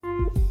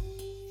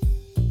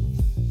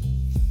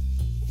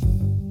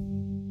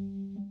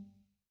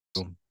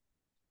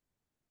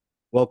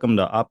Welcome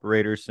to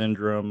Operator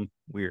Syndrome.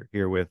 We're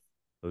here with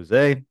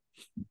Jose.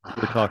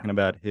 We're talking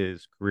about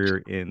his career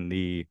in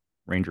the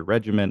Ranger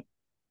Regiment.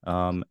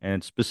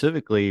 And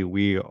specifically,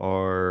 we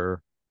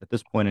are at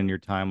this point in your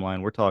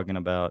timeline, we're talking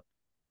about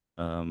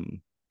your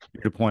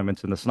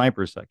deployments in the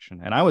sniper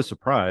section. And I was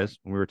surprised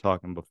when we were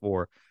talking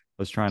before. I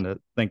was trying to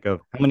think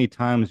of how many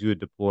times you had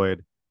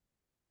deployed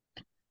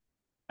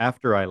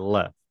after I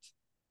left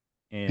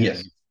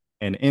Yes.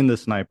 and in the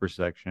sniper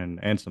section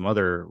and some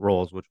other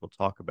roles, which we'll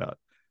talk about.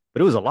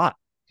 But it was a lot.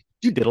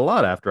 You did a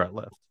lot after I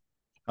left.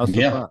 I was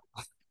Yeah.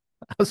 surprised.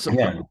 I was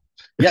surprised.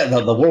 Yeah. Yeah.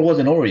 The war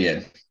wasn't over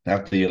yet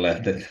after you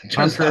left. It turns out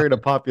Contrary to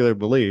popular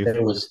belief.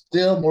 there was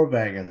still more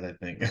bangers, I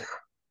think.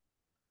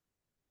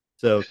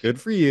 So good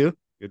for you.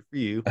 Good for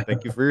you.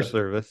 Thank you for your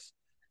service.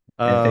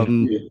 And thank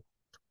Um, you.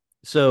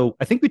 so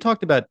I think we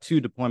talked about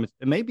two deployments.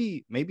 And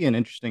maybe an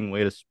interesting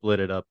way to split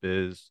it up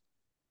is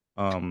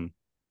um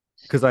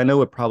because I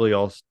know it probably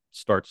all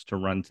starts to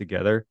run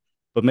together,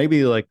 but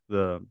maybe like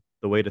the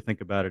way to think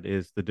about it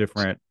is the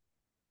different,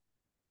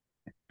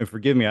 and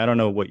forgive me, I don't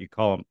know what you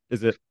call them.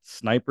 Is it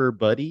sniper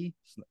buddy,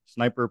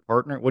 sniper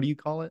partner? What do you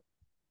call it?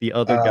 The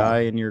other Uh, guy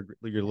in your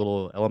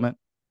little element?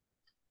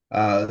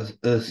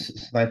 the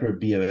sniper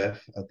BFF,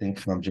 I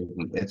think. No, I'm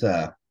joking. It's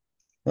a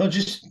no,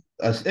 just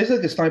it's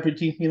like a sniper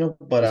team,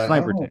 but The I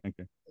sniper don't team. know.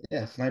 Okay.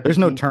 Yeah, sniper There's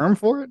no team. term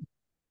for it?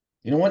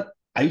 You know what?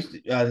 I used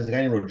to, there's a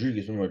guy named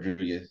Rodriguez from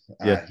Rodriguez.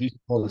 Yeah, He used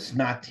to call the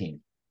snot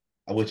team,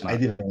 it's which I not.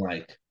 didn't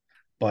like,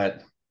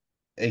 but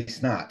a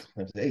snot.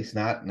 I was a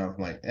snot, and I was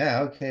like,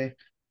 yeah, okay,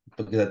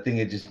 because I think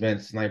it just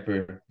meant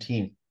sniper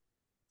team.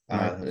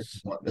 Sniper.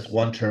 That's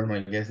one term I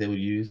guess they would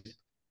use.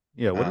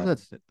 Yeah, what does Uh,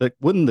 that like,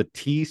 wouldn't the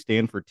T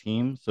stand for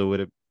team? So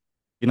would it,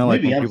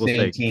 like Maybe when I'm people saying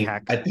say team.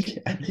 cack I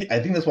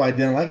think that's why I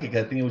didn't like it.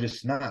 'Cause I think it was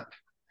just snot.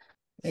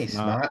 Hey,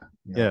 snot. snot.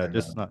 No, Yeah, no.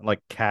 just not like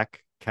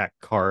cack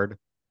card,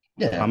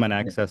 Yeah, common yeah.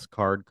 access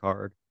card.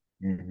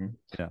 Hmm.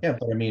 Yeah. Yeah,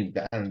 but I mean,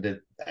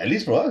 at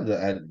least for us,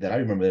 that I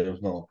remember, there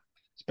was no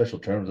special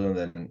terms other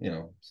than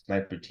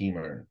sniper team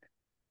or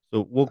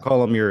So we'll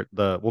call them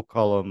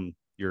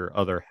your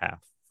other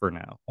half for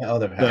now.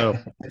 other So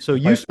half. so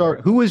you My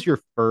start, who was your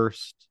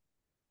first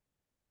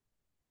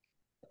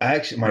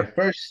actually, my part?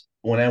 first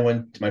when I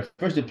went to my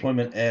first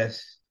deployment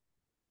as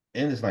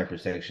in the sniper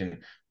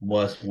section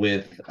was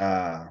with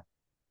I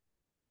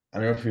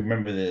don't know if you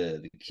remember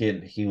the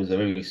kid. He was a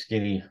very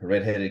skinny,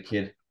 redheaded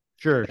kid.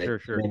 Sure, That sure,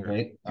 came sure, in sure.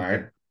 late. All Okay.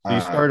 right. So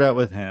you started out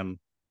with him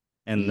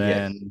and Yes.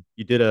 then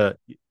you did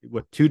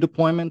two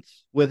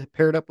deployments with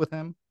paired up with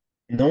him?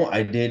 No,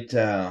 I did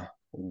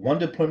one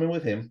deployment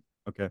with him.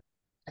 Okay.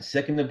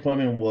 Second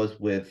deployment was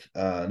with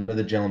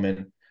another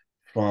gentleman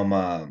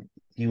from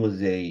he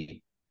was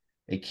a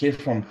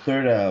kid from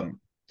third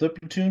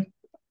platoon.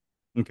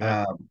 Okay.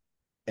 Um,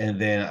 and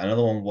then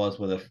another one was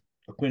with a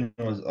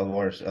acquaintance of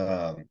ours.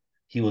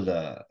 He was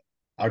a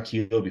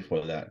RTO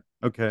before that,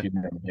 if Okay. you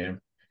remember him.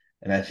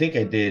 And I think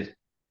I did.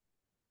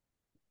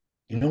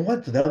 You know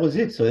what? That was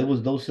it. So it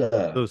was Those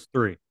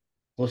three.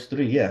 those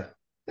three. Yeah,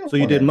 that was So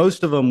you fun. did Then.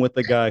 most of them with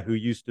the guy who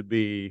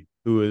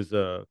is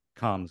a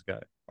comms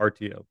guy,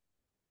 RTO.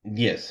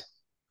 Yes.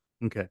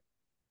 Okay.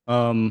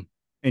 Um,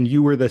 and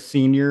you were the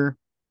senior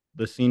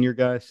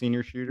guy,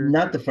 senior shooter.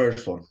 Not the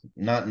first one.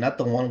 Not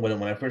the one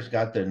when I first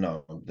got there.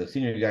 No, the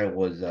senior guy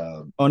was.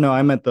 Oh no,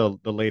 I meant the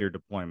later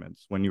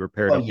deployments when you were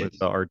paired Oh up with yes,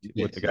 the RT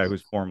with the yes, guy yes.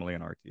 who's formerly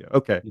an RTO.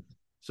 Okay.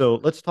 So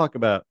let's talk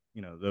about,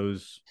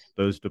 those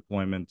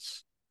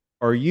deployments.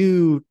 Are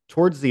you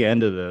towards the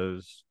end of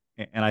those?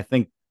 And I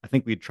think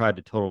we tried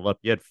to total up.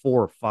 You had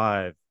four or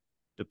five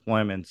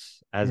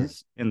deployments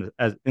Mhm.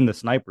 as in the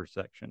sniper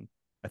section.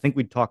 I think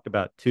we talked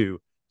about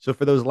two. So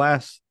for those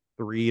last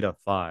three to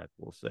five,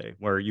 we'll say,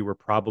 where you were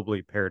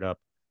probably paired up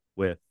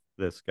with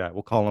this guy,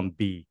 we'll call him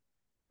B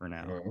for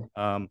now.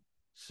 Mhm.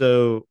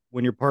 So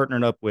when you're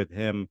partnering up with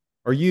him,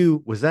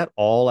 was that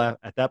all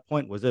at that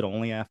point? Was it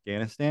only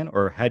Afghanistan,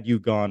 or had you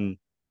gone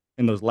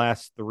in those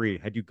last three?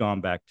 Had you gone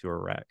back to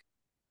Iraq?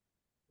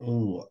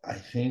 Ooh, I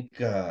think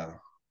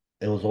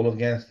it was all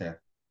Afghanistan.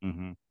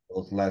 Hmm.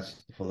 Those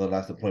last for the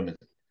last deployment.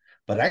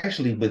 But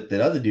actually, with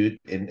the other dude,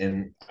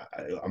 and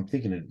I'm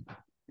thinking,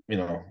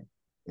 now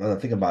that I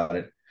think about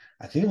it,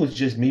 I think it was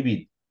just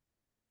maybe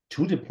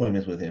two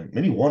deployments with him,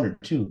 maybe one or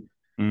two.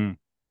 Mm,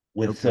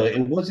 With so okay,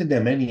 it wasn't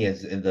that many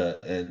as in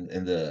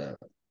the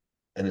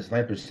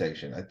sniper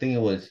section. I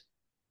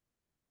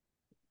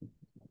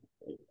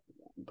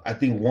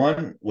think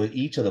one with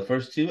each of the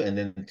first two, and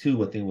then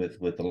two, I think,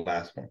 with the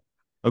last one.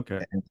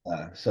 okay, And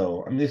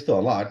so I mean, there's still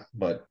a lot,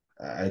 but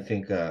I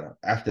think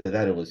after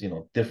that it was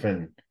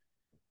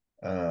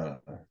uh,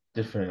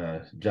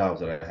 different jobs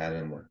that I had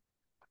in there.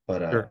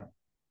 But sure.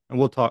 And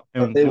we'll talk.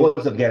 And it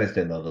was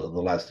Afghanistan though,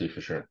 the last two for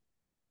sure.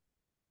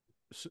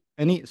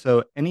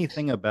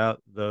 anything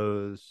about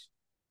those?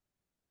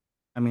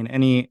 I mean,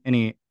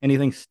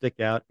 anything stick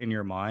out in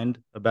your mind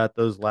about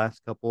those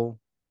last couple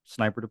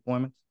sniper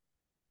deployments?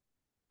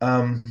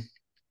 Um,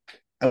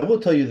 I will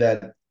tell you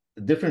that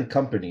different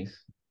companies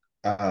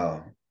uh,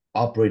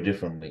 operate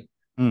differently.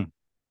 Mm,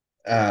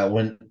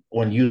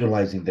 when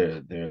utilizing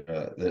their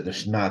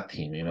SNOT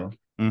team, you know.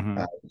 Mm-hmm.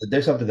 Uh,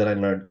 there's something that I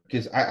learned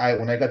because I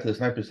when I got to the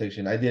sniper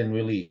section, I didn't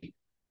really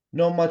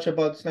know much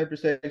about the sniper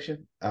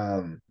section.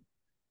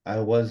 I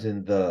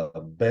wasn't the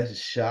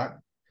best shot.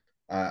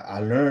 I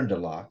learned a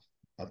lot.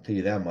 I'll tell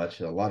you that much.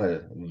 A lot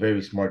of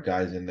very smart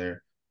guys in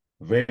there,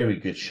 very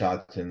good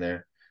shots in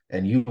there,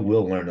 and you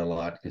will learn a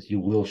lot because you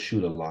will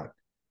shoot a lot.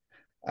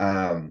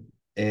 Um,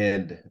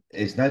 and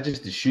it's not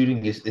just the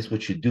shooting; it's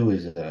what you do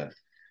is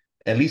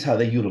at least how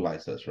they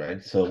utilize us,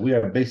 right? So we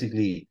are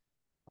basically,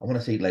 I want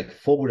to say, like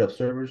forward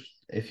observers,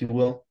 if you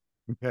will.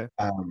 Okay.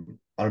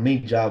 Our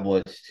main job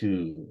was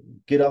to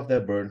get off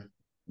that bird.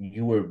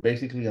 You were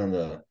basically on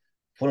the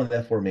front of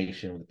that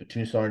formation with the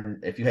platoon sergeant.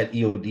 If you had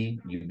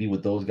EOD, you'd be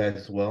with those guys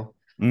as well.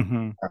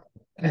 Mm-hmm.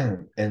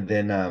 And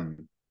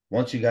then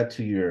once you got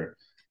to your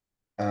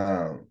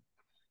um,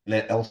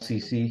 that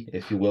LCC,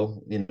 if you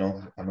will, you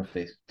know, I don't know if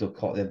they still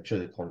call it, I'm sure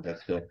they call it that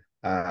still.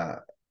 Uh,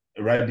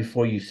 right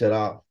before you set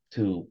off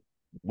to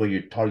where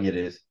your target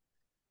is,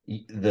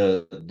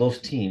 the those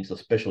teams, those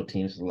special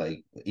teams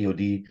like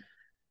EOD,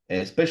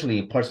 and especially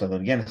in parts of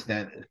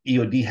Afghanistan,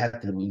 EOD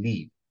had to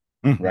leave,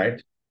 Mm-hmm.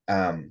 right?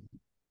 Um,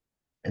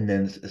 and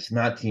then the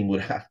SNOT team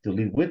would have to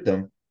leave with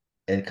them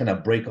and kind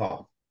of break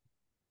off,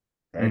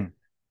 right?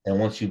 And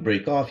once you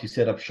break off, you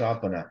set up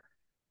shop on a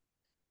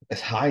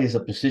as high as a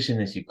position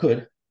as you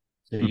could,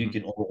 so you Mm-hmm.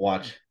 can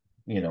overwatch.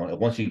 You know,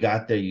 once you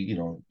got there, you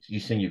know you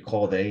send your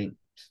call to a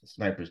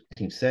snipers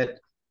team set,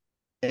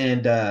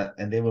 and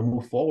they will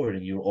move forward,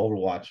 and you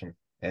overwatch them,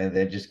 and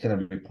then just kind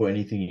of report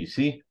anything you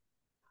see,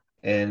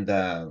 and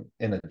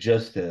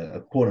adjust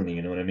accordingly.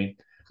 You know what I mean?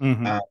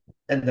 Mm-hmm. Uh,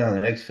 and then on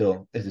the next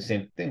fill is the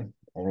same thing.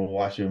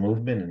 Overwatch their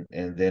movement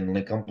and then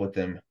link up with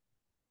them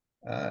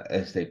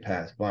as they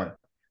pass by.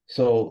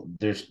 So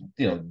there's,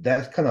 you know,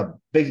 that's kind of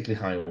basically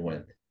how it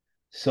went.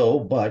 So,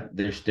 but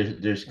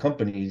there's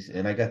companies,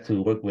 and I got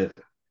to work with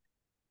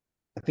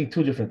I think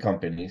two different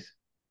companies,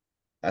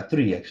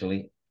 three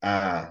actually.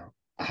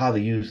 How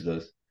they use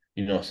those.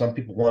 You know, some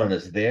people wanted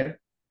us there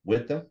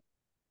with them,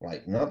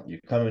 like, no, you're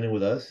coming in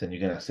with us, and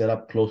you're gonna set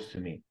up close to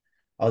me.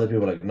 Other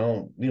people are like,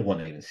 no, we don't want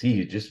to even see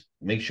you. Just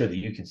make sure that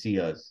you can see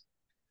us,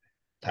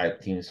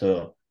 type team.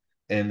 So,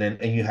 and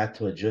you had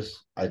to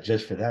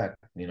adjust for that,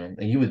 you know,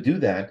 and you would do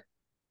that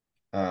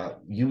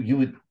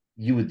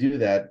you would do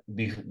that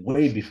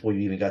way before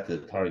you even got to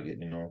the target,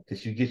 you know,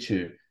 because you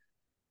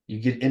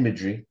get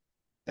imagery,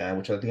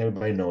 which I think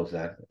everybody knows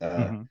that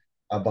Mm-hmm.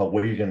 about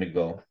where you're going to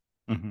go,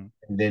 Mm-hmm.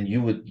 and then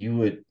you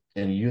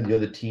and the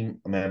other team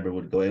member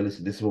would go, hey,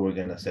 listen, this is where we're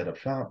going to set up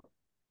shop,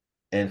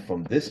 and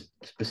from this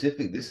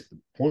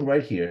point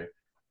right here,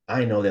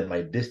 I know that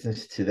my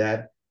distance to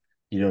that,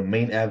 you know,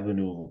 main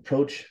avenue of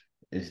approach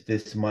is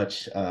this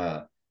much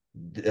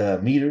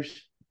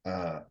meters.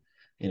 Uh,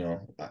 you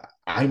know,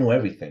 I know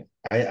everything.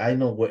 I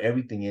know where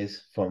everything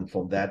is from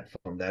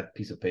that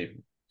piece of paper.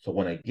 So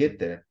when I get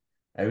there,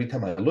 every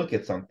time I look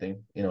at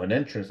something, you know, an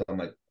entrance, I'm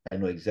like, I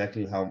know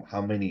exactly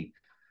how many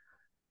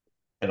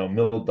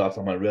mil dots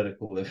on my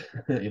reticle. If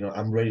you know,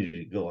 I'm ready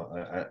to go.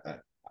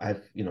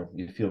 You know,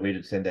 you feel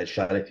ready to send that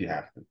shot if you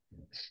have to.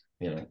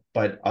 You know,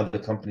 but other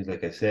companies,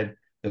 like I said,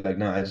 they're like,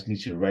 no, I just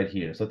need you right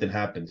here. If something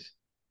happens,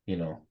 you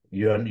know,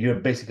 you're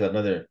basically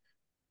another,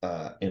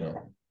 you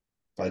know,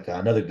 like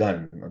another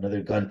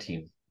gun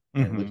team,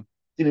 and which Mm-hmm.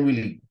 didn't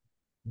really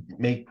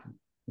make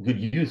good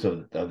use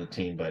of the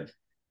team, but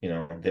you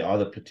know, they are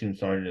the platoon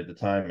sergeant at the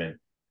time, and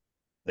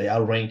they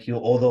outrank you.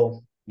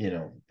 Although, you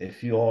know,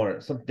 if you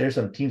are there's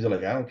some teams that are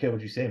like, I don't care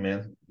what you say,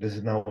 man. This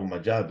is not what my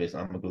job is.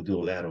 I'm gonna go do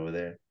all that over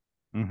there.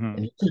 Mm-hmm.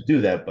 And you could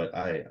do that, but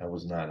I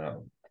was not.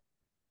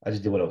 I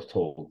just did what I was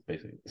told,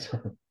 basically. So,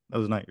 That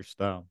was not your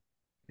style.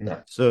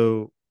 no,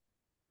 So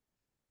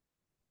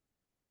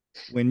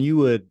when you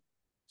would,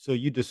 so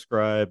you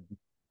describe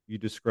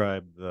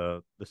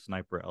the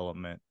sniper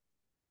element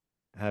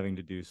having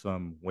to do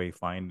some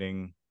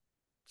wayfinding.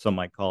 Some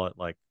might call it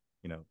like,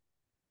 you know,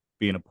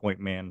 being a point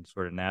man,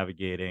 sort of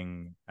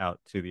navigating out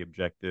to the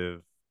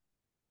objective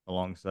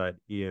alongside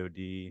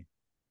EOD.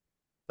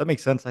 That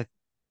makes sense.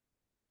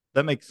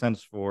 That makes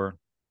sense for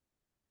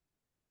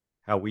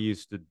how we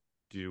used to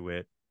do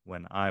it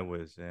when I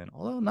was in,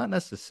 although not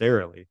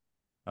necessarily.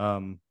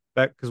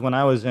 Back because when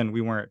I was in,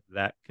 we weren't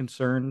that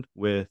concerned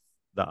with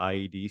the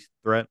IED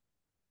threat,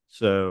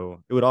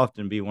 so it would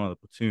often be one of the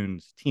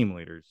platoon's team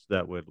leaders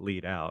that would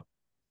lead out.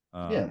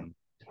 yeah, Um,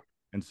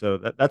 and so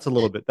that is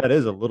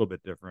a little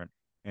bit different.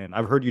 And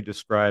I've heard you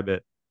describe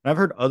it, and I've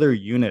heard other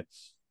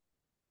units,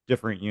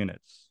 different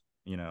units,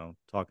 you know,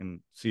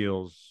 talking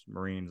SEALs,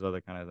 Marines,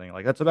 other kind of thing.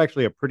 Like that's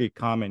actually a pretty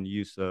common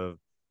use of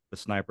the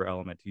sniper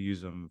element to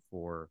use them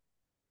for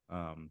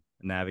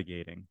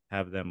navigating,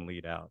 have them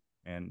lead out,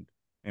 and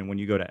when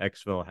you go to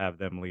exfil, have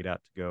them lead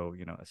out to go,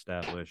 you know,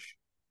 establish,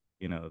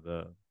 you know,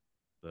 the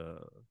the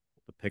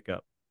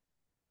pickup.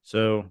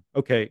 So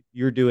okay,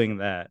 you're doing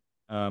that.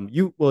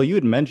 You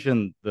had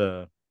mentioned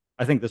the.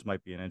 I think this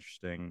might be an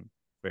interesting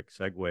quick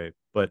segue,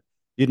 but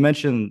you'd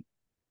mentioned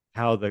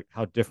how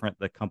different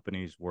the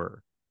companies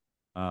were.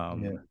 yeah,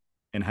 Um,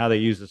 and how they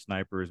use the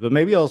snipers, but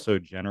maybe also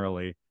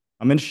generally.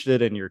 I'm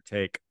interested in your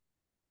take.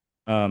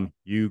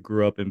 You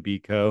grew up in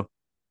BCO.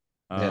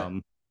 Yeah,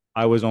 Um,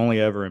 I was only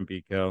ever in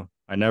BCO.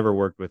 I never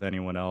worked with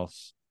anyone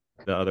else,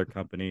 the other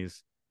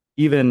companies.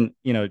 Even,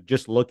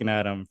 just looking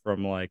at them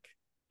from like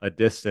a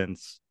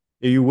distance,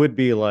 you would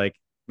be like,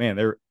 man,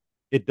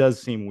 it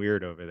does seem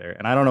weird over there.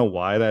 And I don't know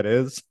why that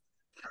is,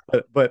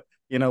 but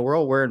we're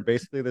all wearing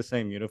basically the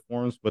same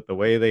uniforms, but the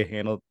way they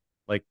handle,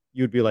 like,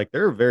 you'd be like,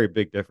 there are very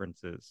big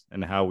differences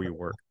in how we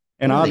work.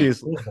 And what are they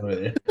obviously, doing over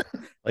there?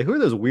 like, who are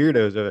those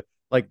weirdos?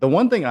 Like, the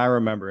one thing I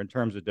remember in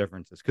terms of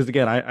differences, because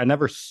again, I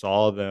never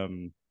saw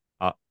them,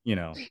 uh, you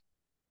know,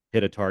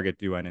 hit a target,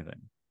 do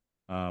anything.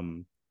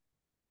 Um,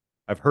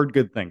 I've heard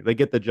good things. They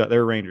get the job.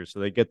 They're Rangers, so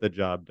they get the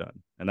job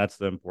done, and that's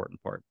the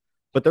important part.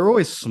 But they're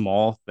always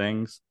small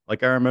things.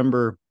 Like I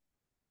remember,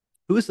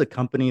 who was the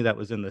company that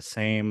was in the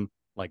same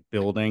like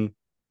building,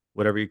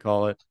 whatever you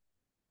call it,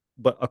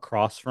 but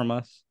across from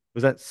us?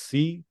 Was that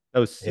C? That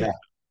was Yeah, C.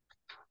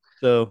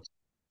 So,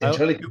 and I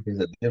Charlie Cook is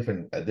a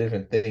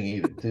different thing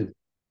either too.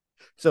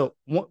 so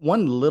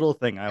one little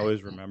thing I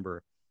always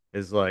remember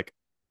is like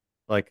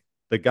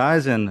the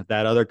guys in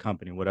that other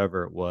company,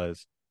 whatever it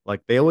was,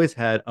 like they always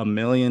had a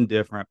million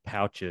different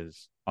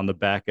pouches on the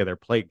back of their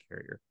plate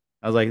carrier.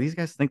 I was like, these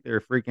guys think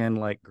they're freaking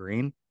like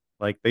green,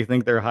 like they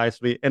think they're high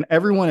speed, and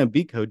everyone in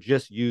B code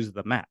just used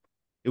the map.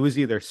 It was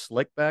either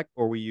slick back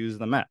or we use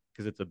the map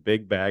because it's a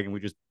big bag and we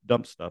just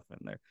dump stuff in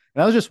there.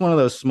 And that was just one of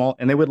those small,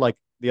 and they would like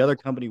the other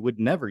company would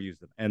never use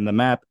them. And the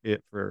map,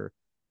 it for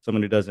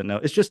someone who doesn't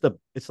know,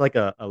 it's like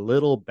a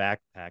little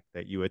backpack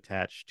that you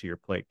attach to your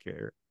plate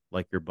carrier,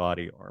 like your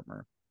body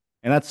armor.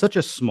 And that's such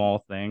a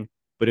small thing.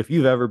 But if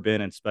you've ever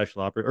been in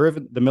special operation or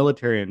even the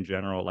military in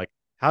general, like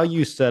how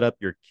you set up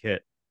your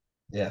kit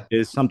Yeah.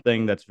 is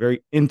something that's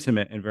very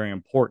intimate and very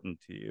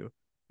important to you.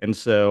 And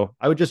so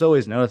I would just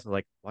always notice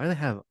like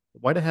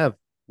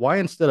why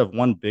instead of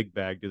one big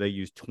bag do they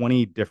use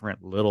 20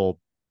 different little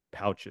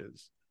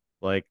pouches?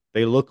 Like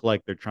they look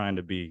like they're trying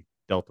to be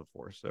Delta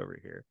Force over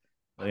here,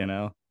 you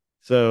know?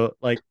 So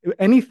like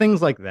any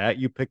things like that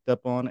you picked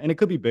up on, and it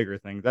could be bigger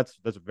things. That's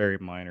very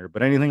minor,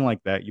 but anything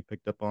like that you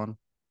picked up on.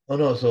 Oh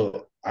no,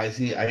 so I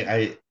see.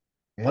 I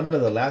one of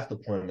the last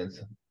deployments,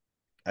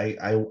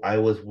 I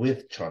was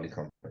with Charlie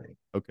Company.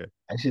 Okay.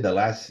 Actually,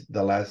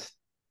 the last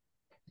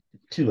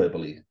two, I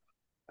believe.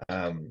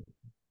 Um,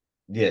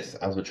 yes,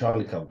 I was with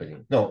Charlie Company.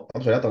 No,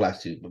 I'm sorry, not the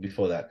last two, but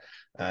before that,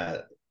 uh,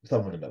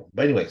 somewhere in the middle.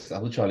 But anyways, I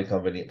was with Charlie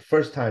Company.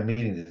 First time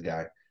meeting this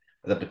guy,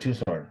 the platoon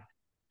sergeant,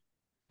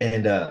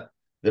 and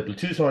the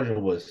platoon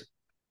sergeant was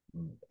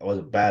a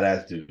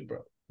badass dude,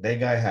 bro. That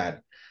guy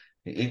had,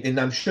 and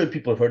I'm sure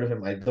people have heard of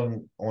him. I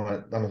don't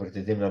know if I can say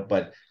his name enough,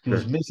 but he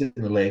was Sure. missing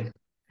the leg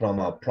from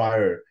a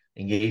prior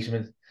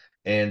engagement,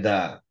 and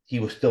he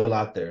was still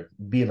out there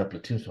being a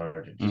platoon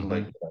sergeant. Just Mm-hmm.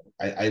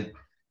 like I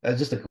that's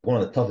just like one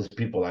of the toughest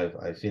people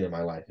I've seen in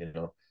my life, you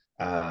know.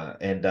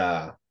 And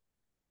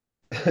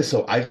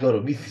so I go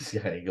to meet this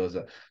guy. He goes,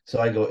 so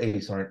I go, hey,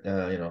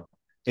 sergeant,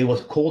 it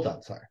was cold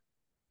outside.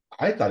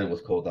 I thought it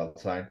was cold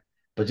outside,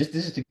 but just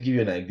this is to give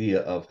you an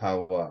idea of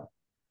how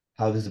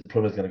this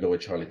deployment is going to go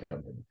with Charlie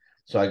Company.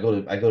 So I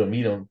go to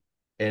meet him,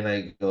 and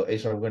I go, hey,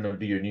 sir, we're going to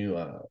be your new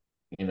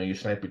your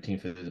sniper team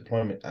for the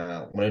deployment.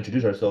 Want to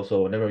introduce ourselves.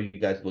 So whenever you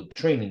guys go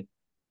training,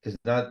 because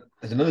not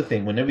there's another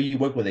thing. Whenever you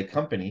work with a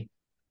company,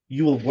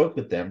 you will work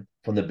with them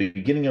from the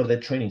beginning of their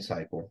training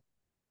cycle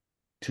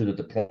to the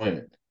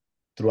deployment,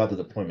 throughout the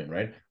deployment,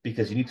 right?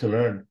 Because you need to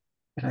learn,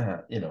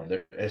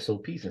 their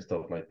SOPs and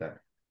stuff like that,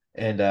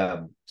 and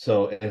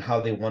and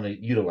how they want to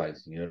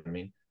utilize. You know what I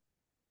mean?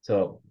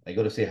 So I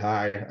go to say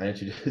hi. I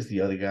introduce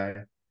the other guy,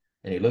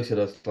 and he looks at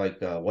us like,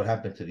 "What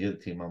happened to the other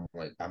team?" I'm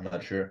like, "I'm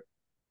not sure.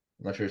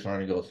 I'm not sure."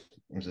 Sonny goes,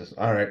 "I'm just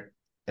all right."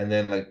 And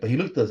then but he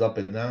looked us up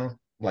and down,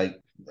 like,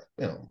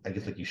 I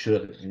guess like you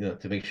should,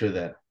 to make sure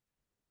that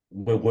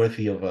we're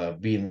worthy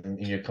of being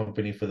in your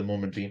company for the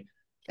moment being.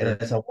 And Sure.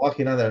 as I'm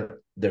walking out,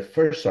 their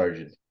first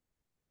sergeant,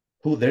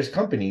 who there's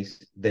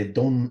companies that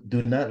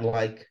do not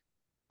like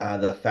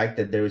the fact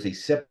that there is a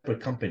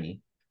separate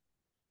company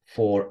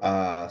for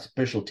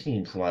special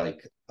teams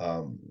like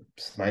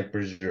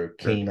snipers or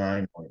Sure.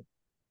 K9 or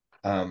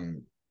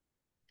um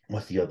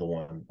what's the other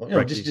one?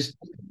 Just Reki. just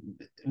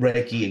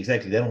Reiki,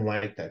 exactly. They don't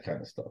like that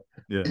kind of stuff.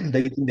 Yeah.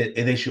 They think that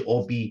they should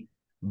all be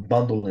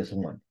bundled as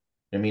one.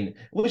 I mean,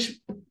 which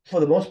for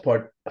the most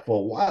part, for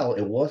a while,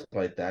 it was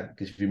like that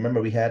because if you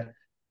remember, we had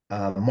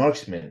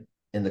marksmen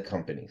in the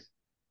companies.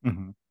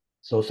 Mm-hmm.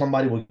 So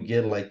somebody would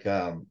get like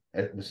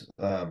it was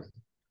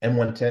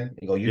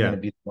M110. You go, you're Yeah. gonna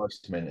be the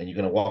marksman, and you're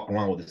gonna walk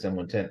around with this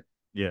M110,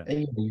 Yeah.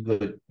 and you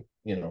could,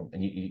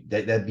 and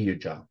that'd be your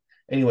job.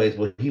 Anyways,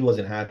 but he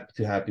wasn't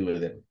too happy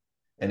with it,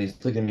 and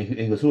he's looking at me.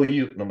 He goes, "Who are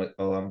you?" And I'm like,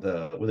 "Oh, I'm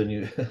the with the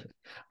new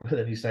with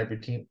the new sniper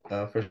team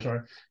first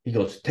round." He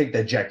goes, "Take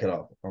that jacket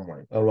off." I'm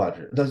like, "Oh,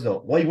 Roger." Doesn't know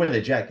why you wearing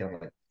the jacket. I'm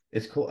like,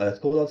 "It's cool. It's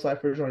cold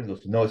outside first round." He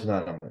goes, "No, it's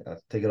not." I'm like,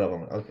 "Take it off."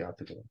 I'm like, "Okay, I'll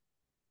take it off."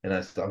 And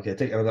I said, "Okay,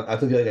 take." I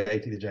took the other guy,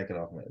 take the jacket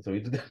off, man. So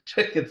he took the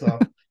jackets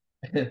off,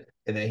 and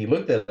then he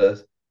looked at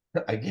us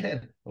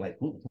again, like,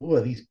 "Who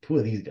are these? Who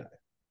are these guys?"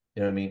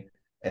 You know what I mean?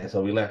 And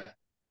so we left,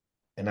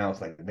 and I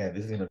was like, man,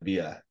 this is gonna be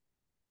a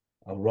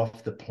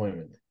rough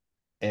deployment.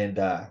 And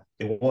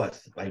it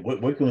was like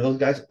working with those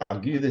guys. I'll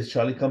give you this: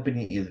 Charlie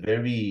Company is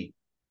very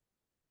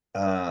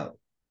uh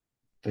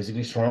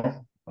physically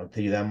strong. I'll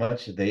tell you that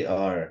much.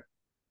 They're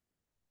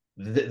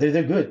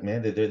good,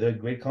 man. They're a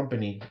great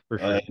company. For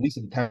sure. At least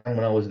at the time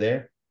when I was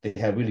there, they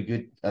have really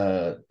good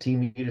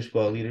team leaders,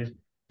 squad leaders.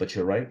 But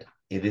you're right,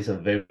 it is a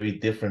very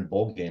different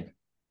ball game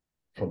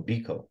from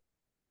Bico.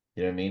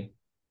 You know what I mean?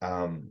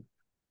 Um,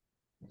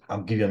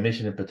 I'll give you a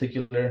mission in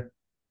particular.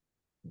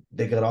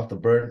 They got off the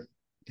bird.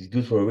 These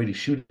dudes were already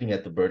shooting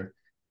at the bird,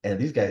 and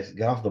these guys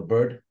got off the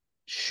bird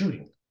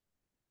shooting.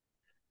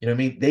 You know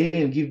what I mean? They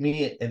didn't give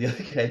me and the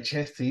other guy a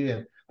chance to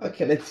even,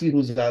 okay, let's see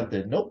who's out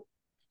there. Nope.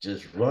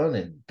 Just run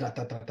and dot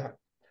dot dot dot.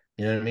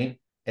 You know what I mean?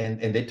 And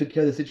they took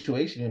care of the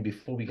situation even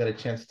before we got a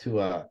chance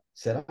to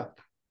set up.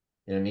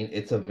 You know what I mean?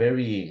 It's a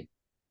very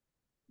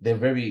they're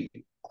very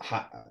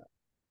high, I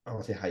don't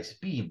want to say high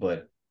speed,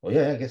 but well,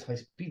 yeah, I guess high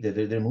speed.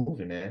 They're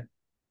moving, man.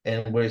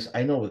 And whereas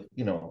I know with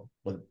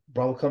with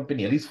Bravo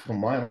Company, at least from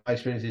my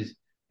experience, is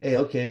hey,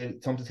 okay,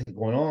 something's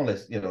going on.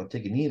 Let's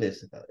take a knee.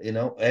 Let's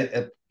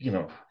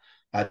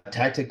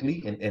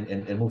tactically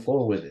and move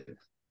forward with it.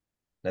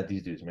 Not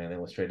these dudes, man. They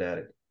went straight at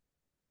it,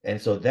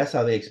 and so that's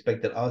how they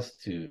expected us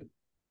to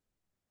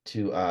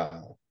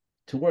uh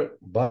to work.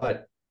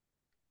 But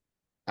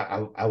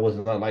I was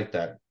not like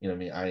that. You know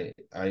what I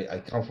mean? I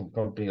come from a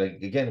company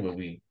like again where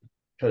we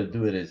try to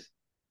do it as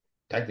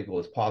tactical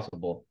as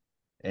possible.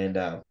 And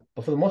but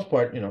for the most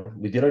part,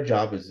 we did our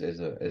job as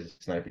a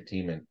sniper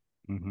team,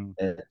 Mm-hmm.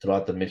 and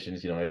throughout the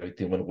missions,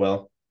 everything went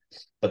well.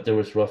 But there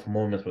was rough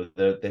moments where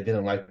they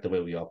didn't like the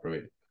way we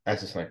operated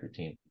as a sniper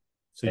team,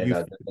 So and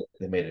you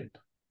they made it.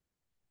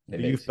 They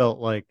so made you it seem. felt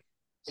like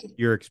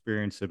your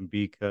experience in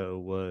Bico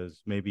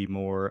was maybe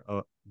more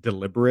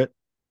deliberate,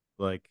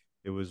 like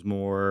it was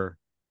more.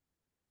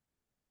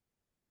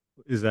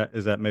 Is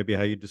that maybe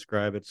how you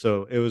describe it?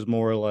 So it was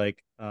more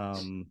like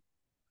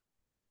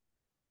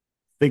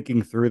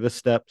thinking through the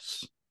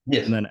steps and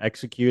Yes, then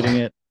executing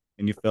it,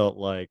 and you felt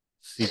like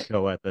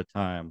Seco at the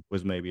time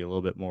was maybe a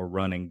little bit more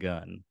run and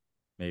gun,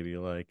 maybe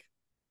like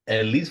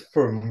at least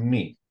for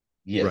me,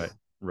 right, yes,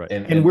 right.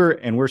 and And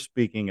and we're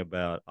speaking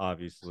about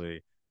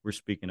obviously we're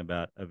speaking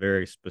about a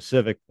very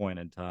specific point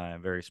in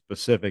time, very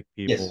specific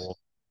yes, people.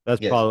 That's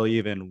yes, probably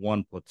even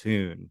one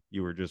platoon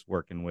you were just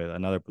working with,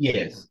 another platoon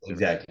yes, working with.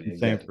 exactly, And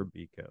same exactly. for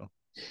Bico.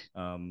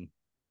 Um,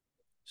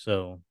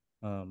 so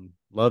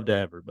love to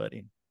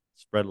everybody.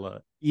 Spread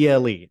love.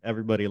 ELE.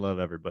 Everybody love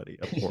everybody,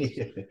 of course.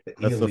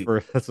 That's the Easily.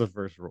 first that's the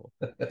first rule.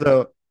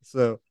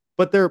 So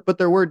but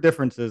there were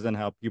differences in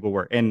how people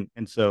work. And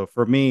so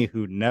for me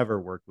who never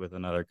worked with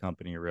another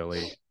company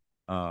really,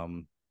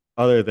 um,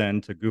 other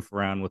than to goof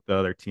around with the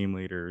other team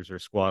leaders or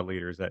squad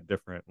leaders at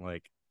different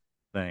like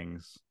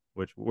things,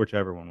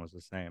 whichever one was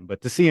the same.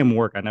 But to see him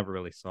work, I never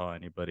really saw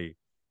anybody.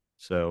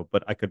 So,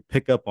 but I could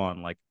pick up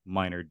on like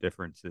minor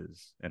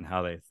differences and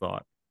how they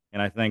thought.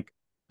 And I think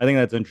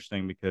that's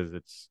interesting because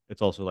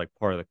it's also like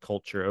part of the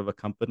culture of a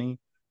company.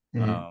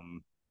 Mhm.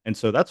 Um, and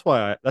so that's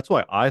why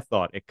I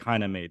thought it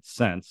kind of made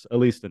sense, at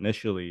least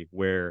initially,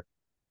 where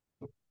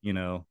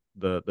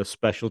the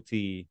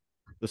specialty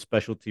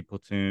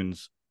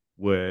platoons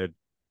would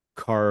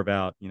carve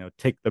out,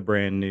 take the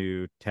brand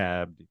new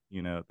tab,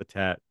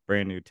 the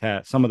brand new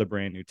tab, some of the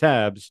brand new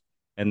tabs,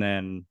 and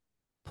then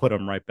put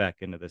them right back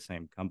into the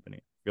same company.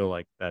 I feel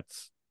like that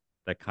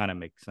kind of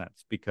makes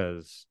sense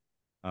because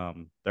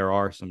there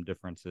are some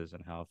differences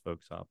in how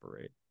folks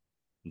operate,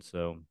 and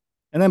so,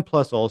 and then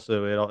plus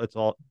also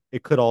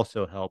it could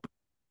also help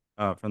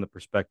from the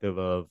perspective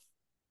of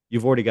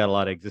you've already got a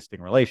lot of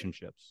existing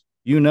relationships.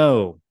 You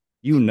know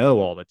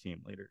all the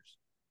team leaders.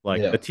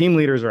 Like the Yeah, team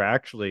leaders are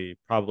actually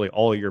probably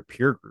all your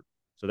peer group.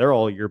 So they're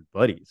all your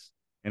buddies.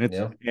 yeah, And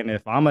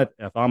if I'm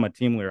a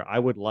team leader, I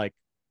would like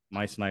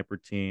my sniper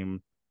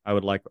team, I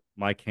would like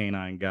my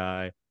canine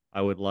guy,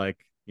 I would like,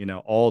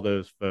 all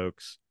those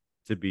folks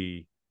to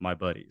be my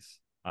buddies.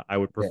 I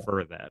would yeah.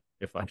 prefer that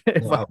if I No,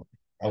 if I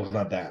I was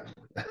not that.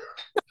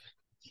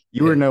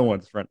 you were no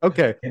one's friend.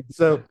 Okay.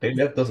 So They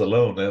left us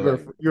alone. They're you're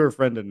like, you're a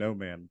friend of no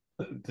man.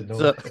 to know.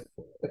 So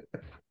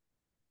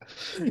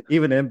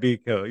even in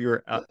Bico, you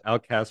were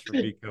outcast from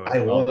Bico as I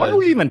well. Why are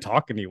we was. even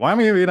talking to you? Why am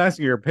I even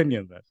asking your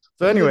opinion then?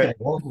 So What does this anyway, guy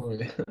want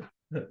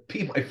from me?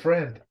 Be my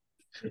friend.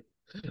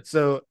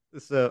 so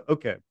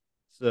okay,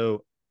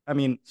 so I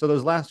mean, so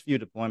those last few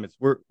deployments,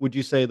 would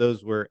you say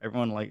those were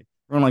everyone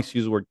likes to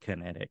use the word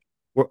kinetic?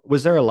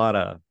 Was there a lot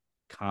of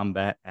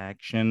combat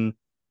action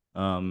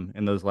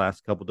in those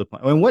last couple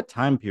deployments? I mean, what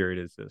time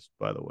period is this,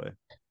 by the way?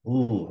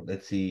 Ooh,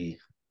 let's see.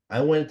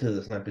 I went to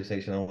the sniper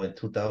station. I went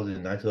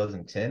 2009,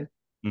 2010.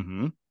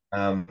 Mm-hmm.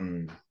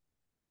 Um,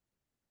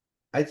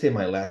 I'd say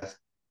my last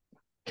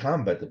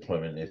combat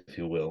deployment, if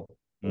you will,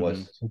 Mm-hmm.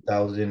 was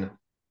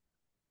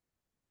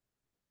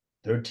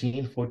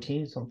 2013,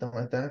 14, something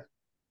like that.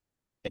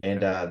 And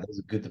Okay. that was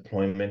a good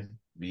deployment.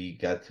 We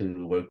got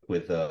to work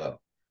with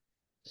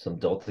some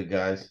Delta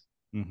guys.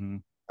 Mm-hmm.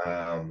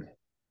 Um,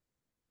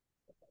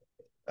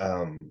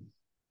 um,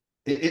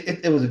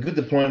 it was a good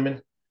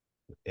deployment.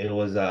 It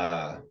was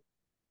uh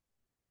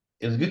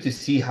it was good to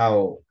see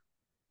how.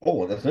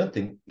 Oh, that's another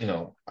thing.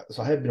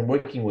 So I have been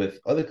working with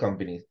other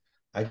companies.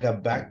 I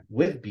got back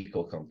with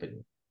Beco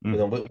company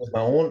Mm-hmm. with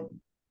my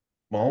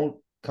own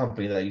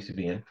company that I used to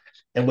be in,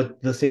 and with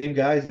the same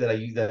guys that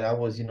I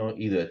was,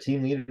 either a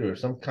team leader or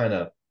some kind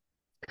of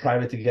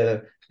private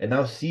together. And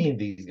now seeing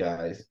these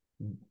guys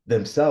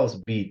themselves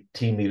be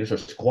team leaders or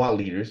squad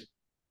leaders.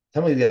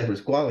 Some of these guys were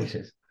squad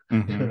leaders,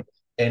 Mm-hmm.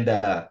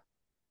 and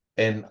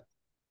and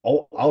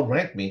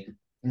outrank me.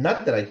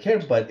 Not that I care,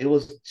 but it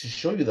was to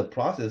show you the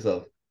process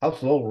of how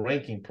slow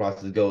ranking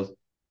process goes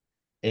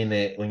in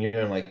it when you're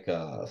in like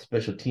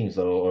special teams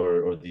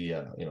or the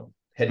Mm-hmm.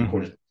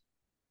 headquarters.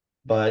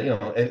 But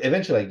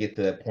eventually I get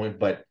to that point.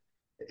 But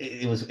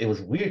it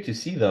was weird to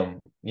see them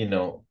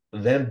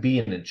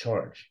being in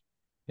charge.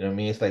 You know what I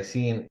mean? It's like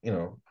seeing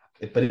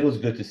but it was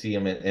good to see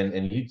them,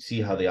 and you'd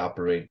see how they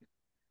operate,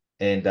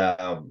 and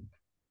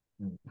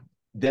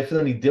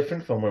definitely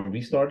different from when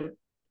we started.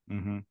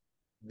 Mm-hmm.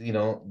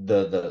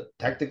 The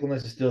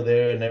tacticalness is still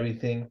there and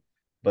everything,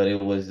 but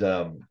it was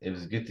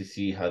good to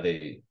see how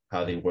they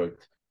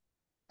worked.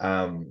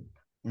 Um,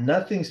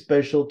 Nothing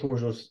special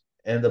towards those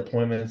end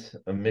deployments,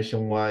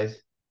 mission wise.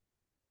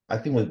 I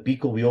think with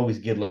Biko we always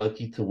get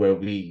lucky to where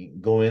we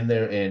go in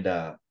there and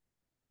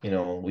we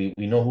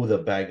know who the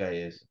bad guy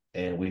is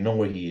and we know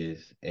where he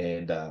is,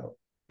 and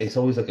it's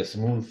always like a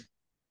smooth.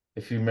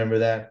 If you remember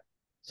that,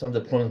 some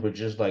deployments were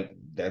just like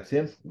that's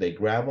him. They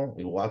grab him,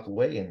 we walk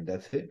away, and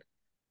that's it.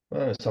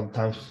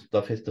 Sometimes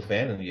stuff hits the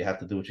fan and you have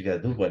to do what you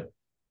got to do. But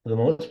for the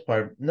most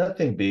part,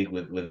 nothing big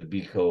with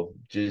Biko.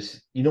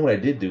 Just what I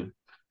did do.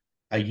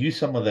 I used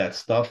some of that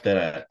stuff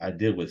that I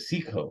did with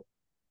Seco.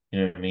 You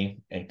know what I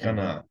mean? And kind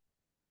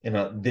Mm-hmm.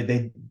 of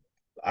they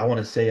I want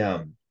to say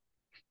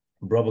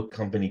Brother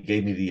Company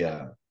gave me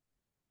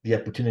the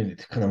opportunity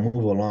to kind of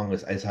move along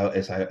as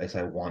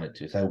I wanted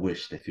to, as I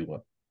wished, if you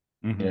will.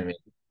 You know Mm-hmm. what I mean?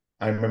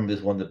 I remember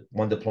this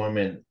one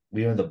deployment.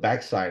 We were on the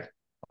backside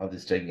of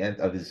this gigant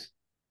of this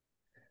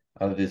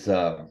I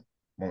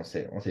want to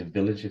say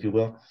village, if you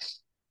will,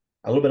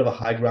 a little bit of a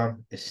high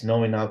ground. It's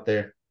snowing out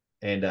there,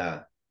 and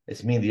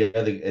it's me and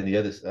the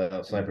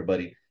other sniper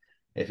buddy.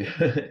 If you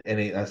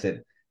I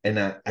said, and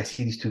I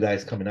see these two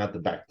guys coming out the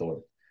back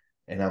door,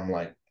 and I'm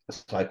like,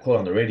 so I call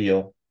on the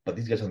radio, but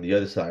these guys on the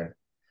other side,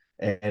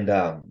 and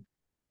I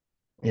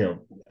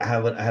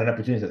had an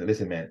opportunity to say,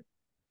 listen, man,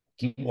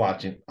 keep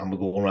watching. I'm gonna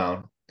go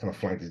around, kind of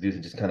flank these dudes,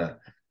 and just kind of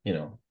you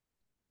know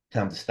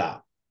tell them to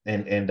stop.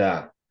 And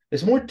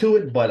there's more to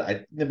it,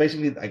 but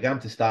basically I got them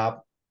to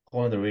stop,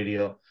 calling the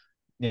radio.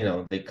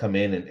 They come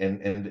in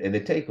and they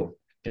take them.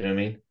 You know what I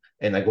mean?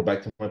 And I go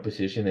back to my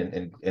position,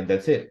 and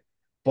that's it.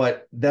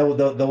 But those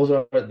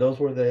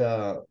were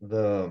the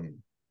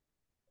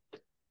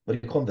what do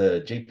you call them?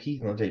 The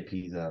JPs, not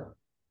JPs,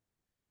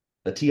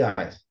 the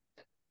TIs.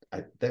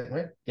 That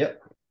right?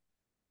 Yep.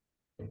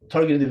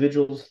 Target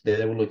individuals that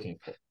they were looking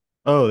for.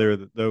 Oh,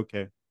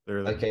 okay. They're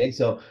Okay,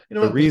 so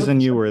the reason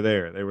you were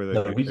there. They were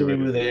the they reason were we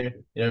the. were there,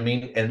 you know what I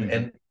mean? And Mm-hmm.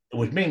 and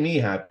which made me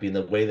happy in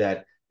the way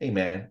that, hey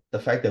man, the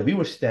fact that we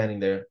were standing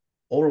there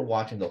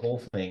overwatching the whole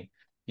thing,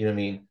 you know what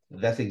I mean?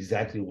 That's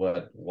exactly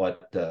what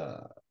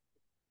the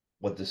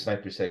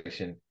sniper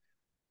section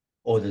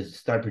or the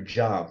sniper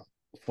job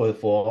for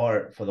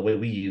the way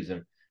we use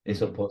them is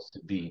Mm-hmm. supposed to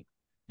be.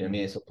 You know what I mean?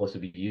 Mm-hmm. It's supposed to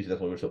be used.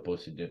 That's what we're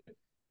supposed to do.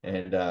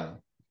 And I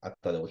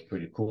thought that was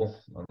pretty cool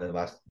on that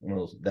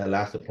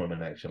last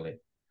deployment actually.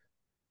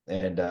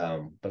 And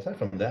but aside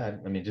from that,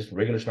 I mean, just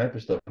regular sniper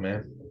stuff,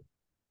 man.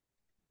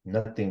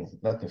 Nothing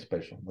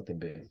special, nothing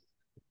big.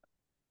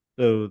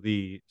 So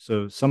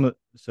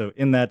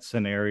in that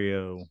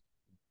scenario,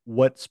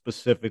 what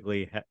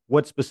specifically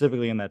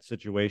in that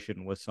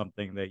situation was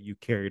something that you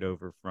carried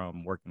over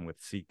from working with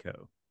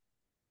Seco?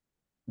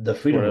 The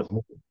Sort freedom of of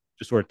movement.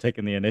 just sort of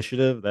taking the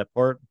initiative, that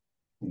part.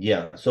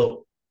 Yeah.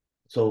 So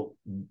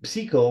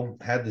Seco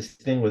had this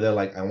thing where they're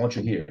like, I want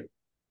you here.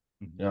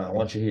 Mm-hmm. I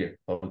want you here.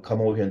 Or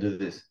come over here and do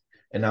this.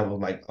 And I was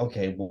like,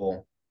 okay,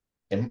 well,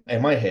 in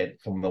my head,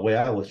 from the way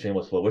I was trained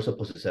was, well, we're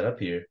supposed to set up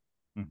here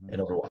Mm-hmm.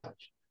 and overwatch. Yep.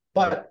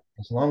 But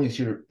as long as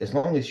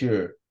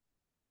you're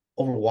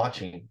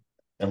overwatching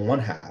in one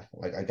half,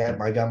 like I got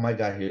my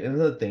guy here. And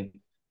another thing,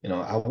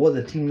 I was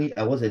a team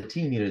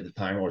leader at the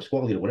time, or a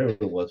squad leader, whatever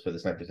it was for the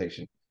sniper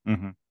section.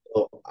 Mm-hmm.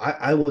 So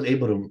I was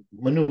able to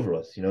maneuver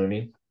us, you know what I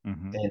mean?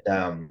 Mm-hmm.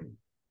 And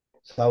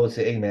so I would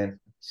say, hey man,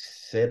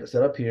 set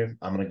up here.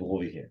 I'm gonna go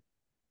over here.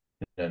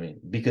 You know what I mean?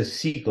 Because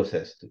Seco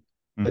says to.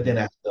 But Mm-hmm. then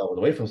after I was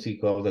away from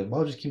Seco, I was like,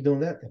 well, I'll just keep doing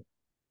that then.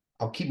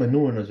 I'll keep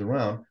maneuvering us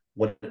around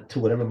to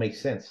whatever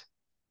makes sense.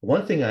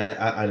 One thing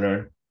I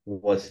learned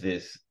was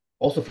this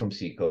also from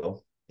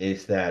Seco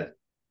is that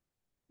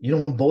you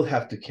don't both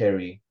have to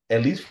carry,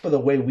 at least for the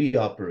way we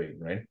operate,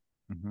 right?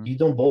 Mm-hmm. You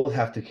don't both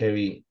have to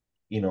carry,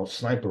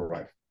 sniper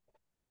rifle.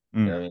 You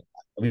Mm-hmm. know what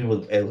I mean? We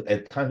would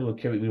at times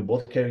we would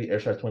both carry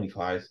Airshot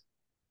 25s,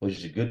 which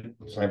is a good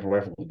sniper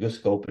rifle with good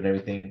scope and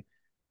everything,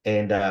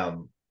 and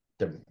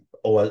the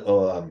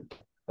or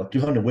a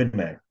 300 Win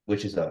Mag,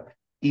 which is a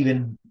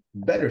even.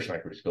 better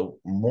sniper scope,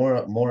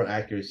 more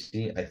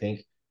accuracy, I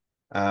think.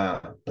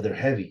 But they're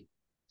heavy.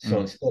 So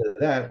Mm, instead of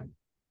that,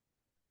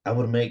 I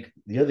would make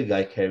the other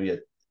guy carry a,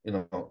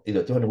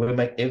 either 200 Win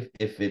Mag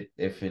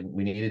if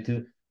we needed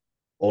to,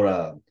 or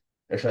a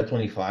SR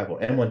 25 or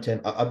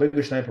M110, a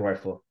bigger sniper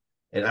rifle,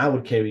 and I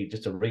would carry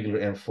just a regular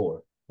M4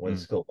 with a mm,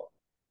 scope.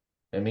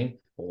 I mean,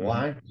 mm-hmm.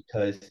 why?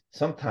 Because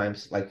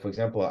sometimes, like for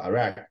example,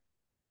 Iraq,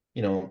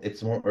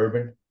 it's more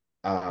urban,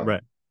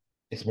 Right.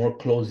 it's more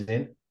closed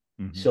in.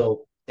 Mm-hmm.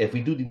 So if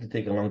we do need to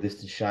take a long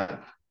distance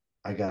shot,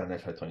 I got an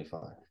SR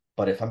 25.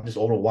 But if I'm just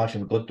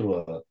overwatching, go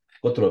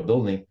through a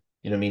building,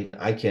 I mean,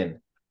 I can.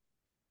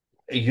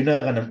 You're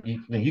not gonna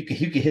you can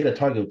hit a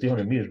target with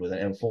 300 meters with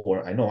an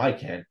M4. I know I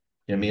can.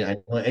 You know what I mean?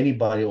 Mm-hmm. I know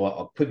anybody or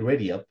a quick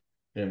ready up.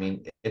 You know what I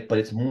mean? But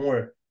it's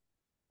more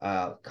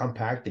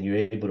compact and you're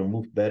able to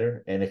move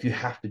better. And if you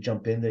have to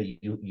jump in there,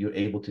 you're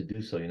able to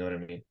do so. You know what I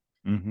mean?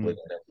 Mm-hmm. With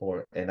an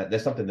M4, and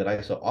that's something that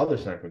I saw other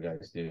sniper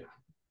guys do,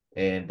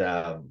 and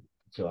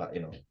so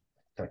kind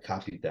of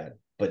copied that.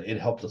 But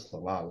it helped us a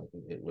lot.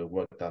 It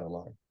worked out a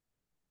lot.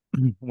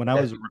 When I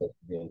That's was because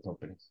of the other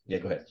companies. Yeah,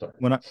 go ahead. Sorry.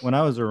 when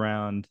I was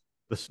around,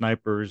 the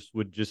snipers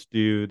would just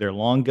do their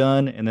long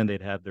gun and then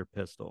they'd have their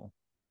pistol.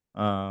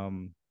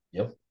 Um,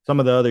 Yep. some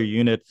of the other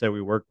units that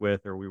we worked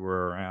with or we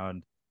were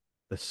around,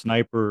 their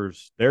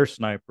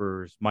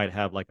snipers might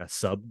have like a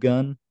sub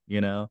gun,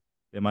 you know.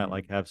 They might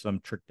like Mhm. have some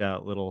tricked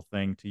out little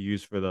thing to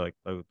use for the like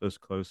those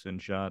close in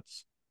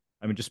shots.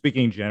 I mean, just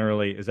speaking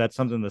generally, is that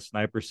something the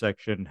sniper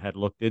section had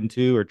looked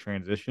into or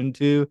transitioned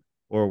to,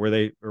 or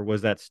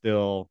was that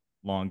still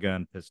long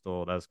gun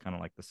pistol? That was kind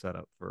of like the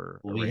setup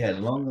for a We Ranger had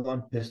sniper. long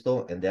gun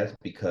pistol, and that's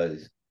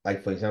because,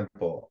 like for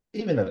example,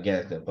 even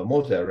Afghanistan, but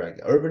most of Iraq,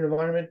 urban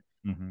environment,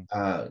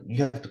 Mm-hmm.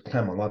 you have to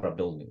climb a lot of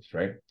buildings,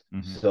 right?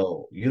 Mm-hmm.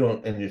 So you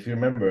don't, and if you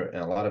remember,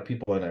 and a lot of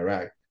people in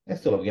Iraq and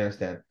still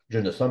Afghanistan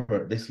during the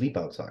summer, they sleep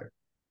outside.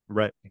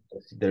 Right.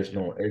 There's Yeah.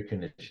 no air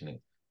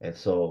conditioning, and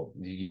so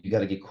you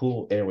got to get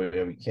cool air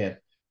wherever you can.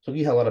 So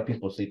you have a lot of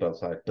people sleep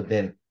outside, but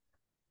then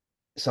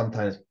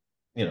sometimes,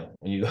 when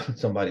you go to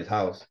somebody's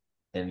house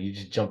and you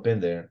just jump in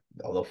there,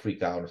 they'll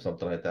freak out or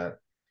something like that.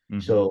 Mm-hmm.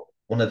 So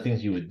one of the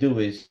things you would do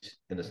is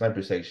in the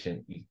sniper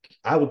section,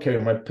 I would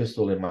carry my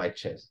pistol in my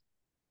chest,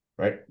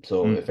 right?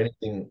 So Mm-hmm. if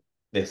anything,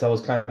 if I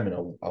was climbing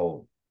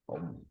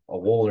a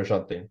wall or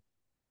something,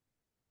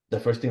 the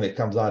first thing that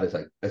comes out is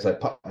like as I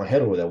pop my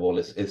head over that wall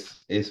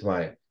is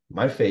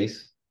my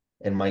face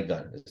and my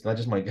gun. It's not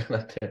just my gun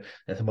out there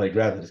and somebody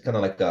grabs it. It's kind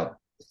of like a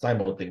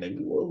simul thing, like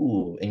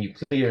whoa, and you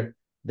clear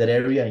that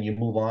area and you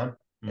move on.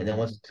 And then Mm-hmm.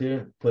 once it's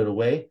clear, put it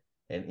away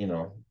and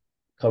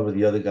cover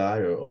the other guy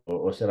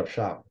or set up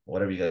shop,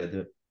 whatever you gotta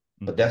do.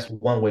 But Mm-hmm. that's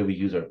one way we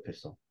use our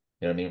pistol.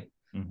 You know what I mean?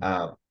 Mm-hmm.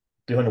 Um,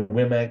 300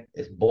 Win Mag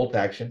is bolt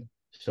action.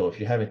 So if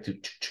you're having to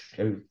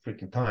every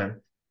freaking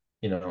time,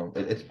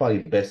 it's probably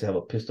best to have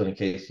a pistol in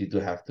case you do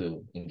have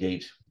to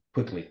engage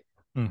quickly.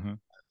 Mm-hmm.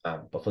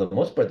 But for the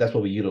most part, that's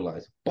what we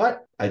utilize.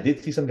 But I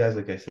did see some guys,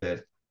 like I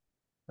said,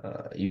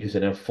 use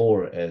an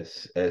M4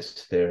 as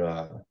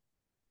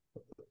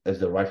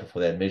the rifle for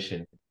that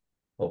mission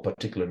or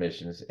particular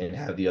missions, and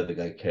have the other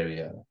guy carry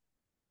a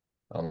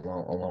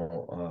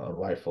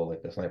rifle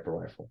like a sniper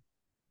rifle,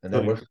 and So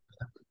that works.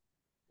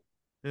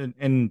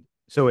 and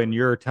so in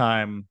your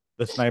time,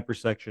 the sniper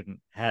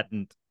section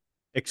hadn't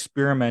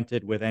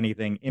experimented with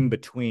anything in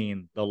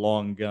between the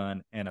long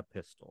gun and a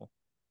pistol.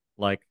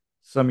 Like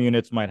some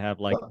units might have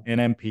like Uh, an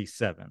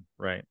MP7,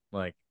 right?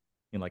 Like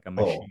like a oh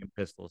machine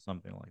pistol,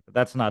 something like that.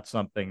 That's not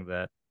something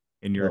that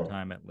in your no,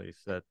 time at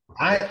least that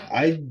I that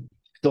I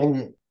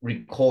don't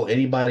recall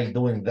anybody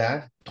doing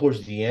that.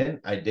 Towards the end,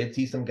 I did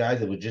see some guys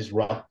that would just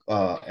rock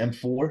M4s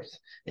mm-hmm,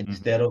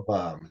 instead of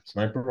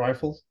sniper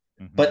rifles.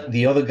 mm-hmm, But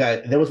the other guy,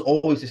 there was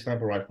always a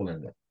sniper rifle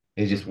in there.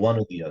 It's just mm-hmm. one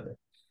or the other,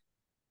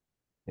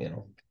 you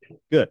know.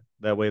 Good.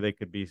 That way they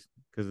could be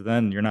because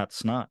then you're not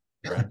snot,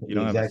 right?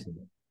 Exactly.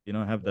 You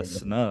don't have the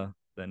snuh,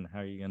 then how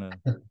are you gonna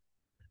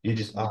You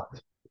just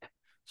opt.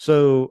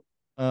 so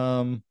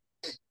um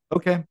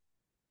okay.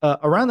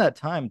 Around that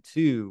time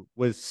too,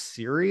 was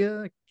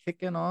Syria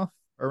kicking off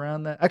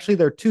around that? Actually,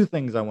 there are two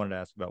things I wanted to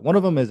ask about. One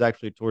of them is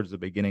actually towards the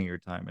beginning of your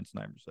time in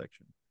sniper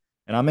section,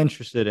 and I'm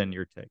interested in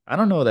your take. I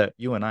don't know that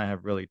you and I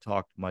have really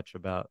talked much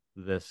about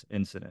this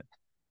incident,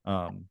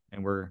 and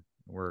we're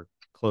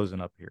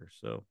closing up here,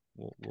 so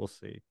we'll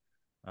see.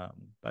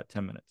 About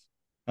 10 minutes.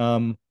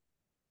 Um,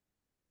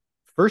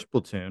 first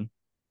platoon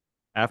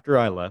after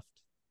I left,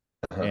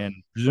 Uh-huh. and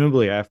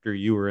presumably after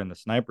you were in the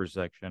sniper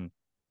section,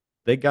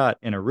 they got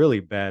in a really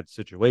bad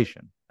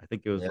situation. I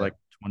think it was Yeah. like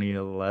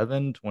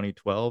 2011,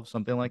 2012,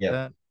 something like Yeah.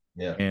 that.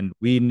 Yeah. And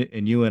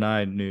and you and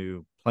I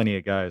knew plenty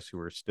of guys who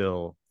were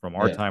still from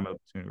our Yeah. time of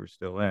platoon who were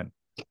still in.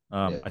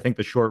 Yeah. I think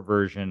the short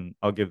version,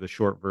 I'll give the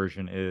short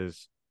version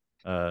is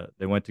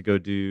they went to go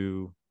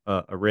do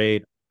a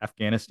raid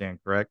Afghanistan,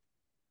 correct?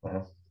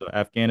 Uh-huh. So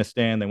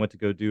Afghanistan, they went to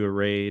go do a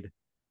raid.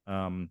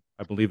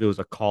 I believe it was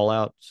a call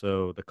out.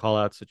 So the call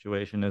out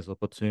situation is the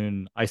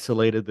platoon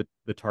isolated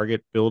the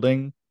target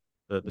building,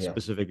 the Yeah.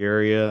 specific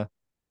area,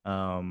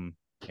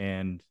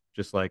 and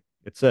just like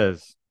it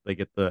says, They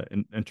get the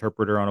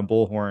interpreter on a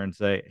bullhorn and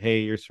say,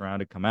 "Hey, you're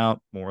surrounded. Come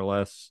out," more or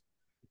less.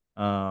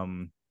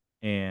 Um,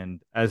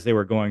 and as they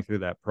were going through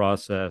that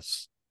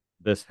process,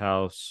 this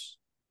house,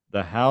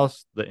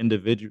 the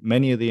individual,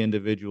 many of the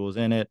individuals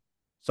in it,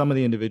 some of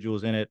the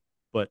individuals in it,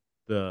 but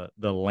the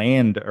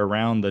land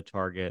around the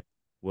target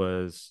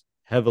was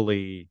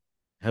heavily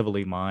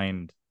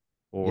mined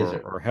Yes,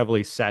 sir. or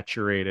heavily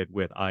saturated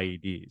with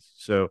IEDs.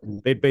 So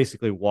they'd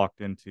basically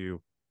walked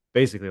into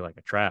basically like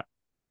a trap,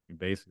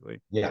 basically.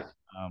 Yeah.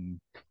 Um,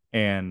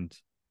 and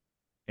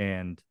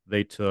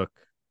they took,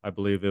 I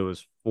believe it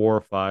was 4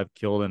 or 5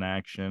 killed in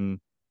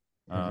action.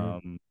 Hmm.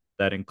 Um,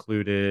 that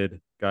included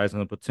guys in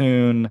the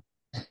platoon,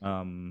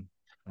 um,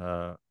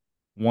 uh,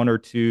 1 or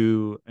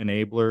 2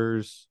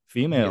 enablers, Yes.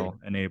 female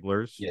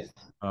enablers. Yes.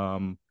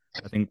 Um,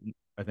 I think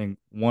I think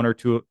 1 or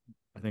 2.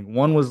 I think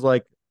one was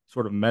like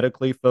sort of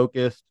medically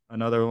focused.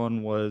 Another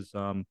one was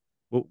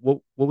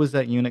what was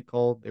that unit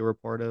called? They were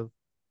part of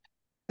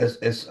It's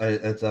it's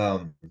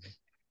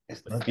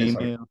the not SR.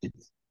 female.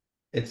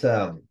 It's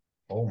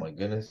oh my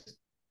goodness.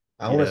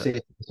 I want to Yeah,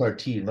 say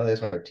SRT, not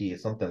SRT.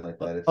 It's something like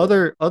that. It's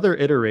a other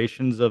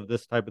iterations of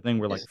this type of thing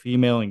were like yes,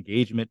 female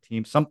engagement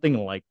teams,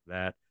 something like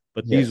that.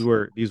 But yes.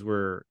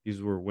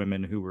 these were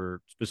women who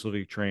were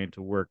specifically trained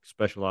to work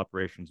special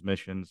operations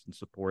missions and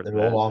support They're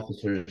all that.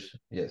 officers.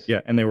 Yes,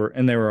 Yeah, and they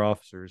were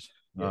officers.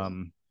 yes.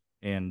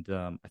 And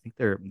I think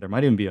there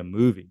might even be a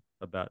movie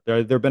about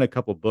there've been a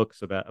couple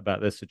books about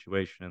this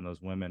situation and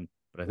those women,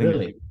 but I think there's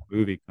Really, even a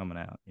movie coming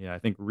out. Yeah, I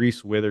think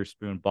Reese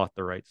Witherspoon bought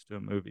the rights to a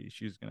movie.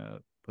 She's gonna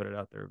put it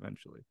out there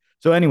eventually.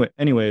 So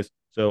anyways,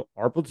 so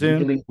our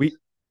platoon, legally,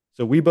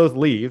 we both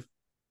leave,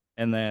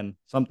 and then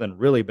something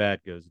really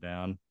bad goes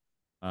down.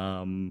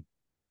 Um,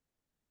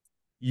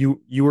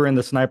 you were in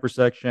the sniper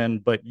section,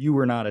 but you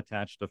were not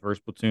attached to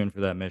first platoon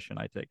for that mission.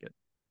 I take it.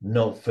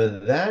 no. For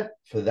that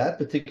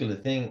particular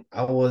thing,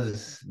 I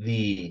was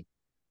the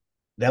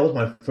that was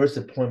my first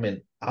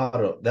deployment out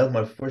of that was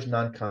my first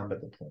non-combat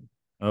deployment.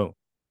 Oh,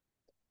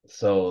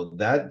 So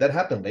that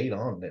happened later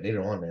on, man. so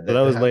that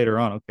That was happened. later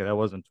on. Okay, that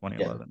wasn't Yeah,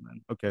 2011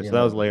 then. Okay, you so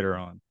that was know, later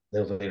on. that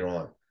was later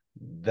on.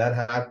 That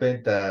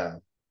happened.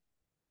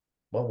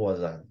 What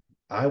was I?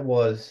 I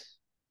was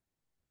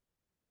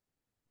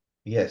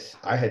yes,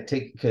 I had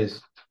taken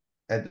because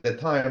at the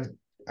time,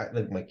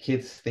 like my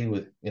kids stay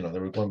with they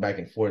were going back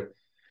and forth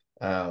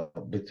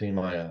between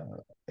my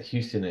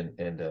Houston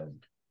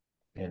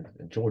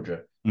and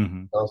Georgia.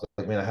 Hmm. I was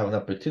like, man, I have an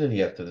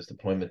opportunity after this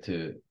deployment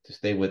to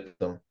stay with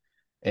them,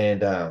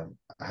 and I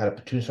had a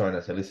platoon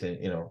sergeant. I said, listen,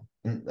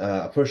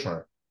 first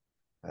sergeant.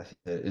 I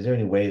said, is there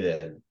any way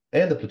that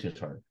and the platoon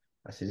sergeant.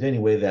 I said, is there any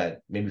way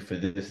that maybe for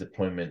this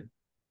deployment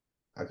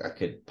I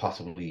could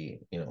possibly,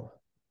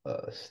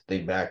 stay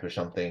back or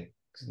something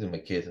because my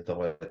kids and stuff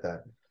like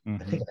that. I Hmm.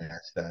 think I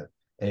asked that,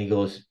 and he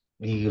was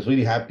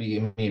really happy.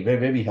 I mean, very,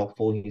 very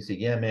helpful. He said,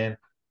 "Yeah, man,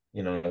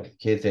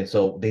 kids," and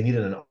so they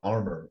needed an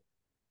armor,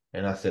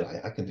 and I said,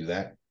 "I can do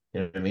that."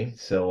 You know what I mean?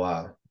 So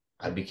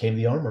I became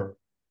the armor,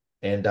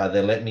 and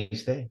they let me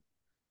stay.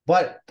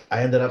 But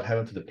I ended up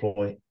having to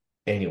deploy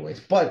anyways.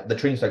 But the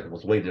training cycle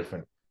was way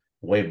different,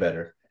 way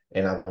better,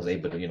 and I was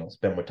able to,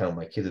 spend more time with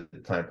my kids at the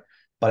time.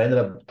 But I ended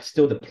up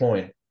still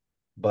deploying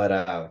but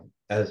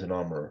as an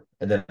armorer.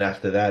 And then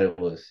after that, it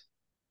was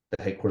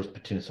the headquarters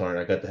platoon sergeant.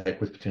 I got the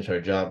headquarters platoon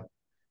sergeant job,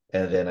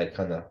 and then I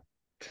kind of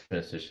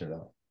transitioned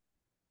out.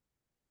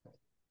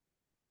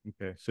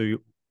 Okay, so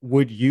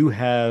would you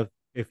have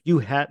if you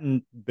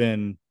hadn't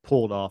been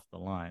pulled off the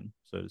line,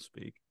 so to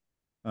speak,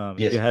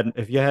 Yes,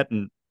 if you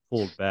hadn't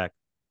pulled back,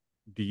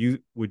 do you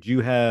would you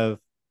have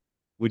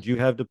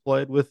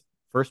deployed with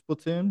first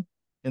platoon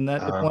in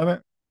that uh,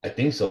 deployment? I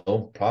think so.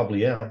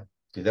 Probably yeah,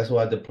 because that's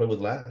what I deployed with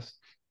last.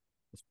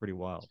 That's pretty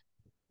wild.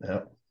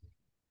 Yeah,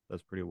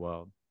 That's pretty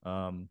wild.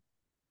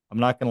 I'm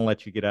not going to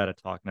let you get out of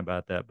talking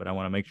about that, but I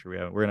want to make sure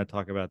we're going to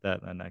talk about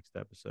that in the next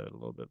episode a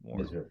little bit yes,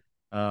 more.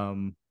 sir.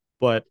 Um,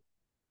 but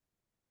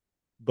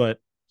but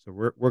so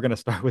we're going to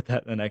start with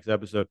that in the next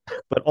episode.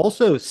 But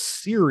also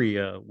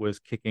Syria was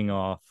kicking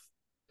off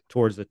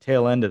towards the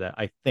tail end of that.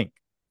 I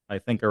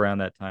think around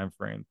that time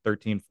frame,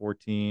 13,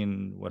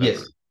 14, Yes,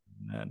 whatever.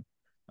 And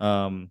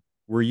then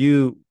were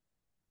you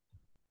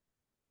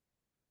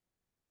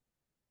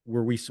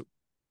were we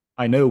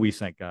I know we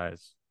sent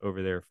guys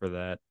over there for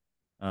that.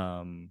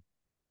 Um,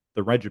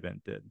 the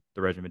regiment did,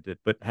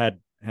 but had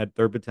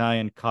third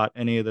battalion caught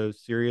any of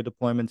those Syria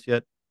deployments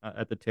yet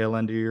at the tail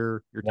end of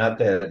your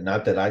time?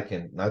 not that I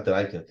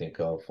can think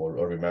of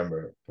or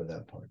remember for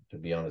that part. To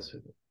be honest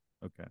with you,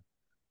 Okay.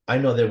 I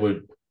know they were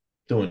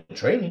doing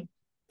training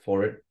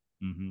for it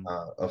Mm-hmm.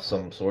 of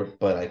some sort,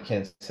 but I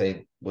can't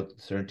say with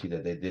certainty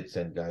that they did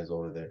send guys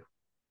over there.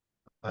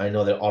 I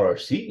know that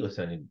RRC was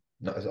sending,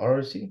 not as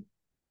RRC.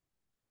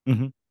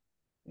 Mm-hmm.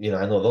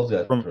 I know those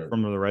guys were,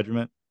 From the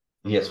regiment,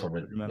 from yes, the from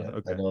it. regiment. Yeah, I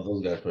Okay. know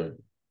those guys were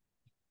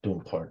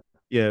doing part.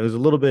 Yeah, it was a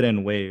little bit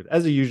in wave,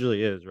 as it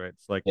usually is, right?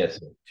 It's like Yes,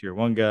 tier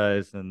one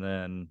guys, and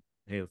then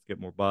hey, let's get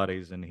more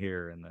bodies in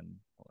here, and then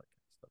all that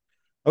kind of stuff.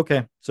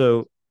 Okay,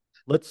 so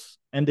let's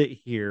end it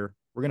here.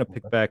 We're gonna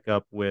pick back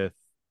up with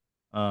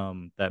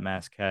that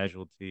mass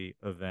casualty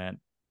event.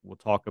 We'll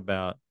talk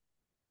about,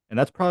 and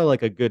that's probably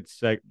like a good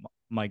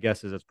My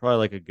guess is it's probably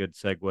like a good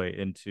segue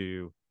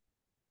into,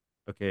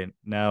 okay,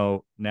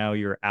 now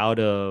you're out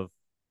of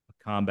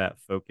a combat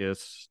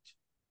focused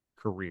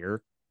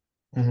career,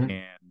 Hmm.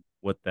 and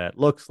what that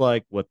looks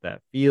like, what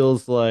that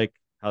feels like,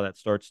 how that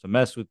starts to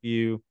mess with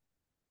you,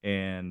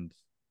 and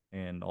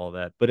all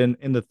that. But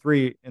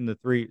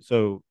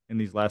so in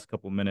these last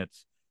couple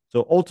minutes,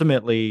 so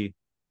ultimately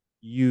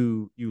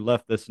you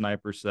left the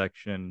sniper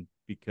section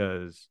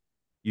because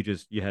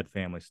you had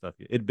family stuff.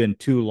 It'd been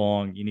too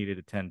long. You needed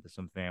to tend to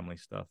some family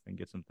stuff and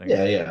get some things.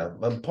 Yeah, yeah.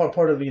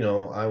 Part of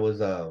I was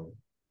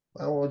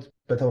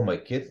spend time with my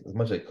kids as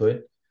much as I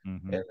could,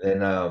 Mm-hmm. and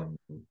then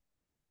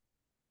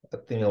I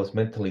think I was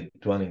mentally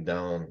dwelling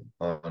down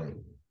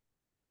on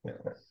you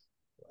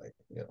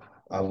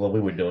know what we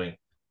were doing.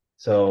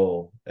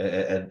 So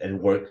and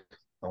work.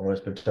 I want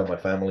to spend time with my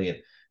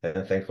family,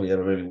 and thankfully they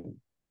were very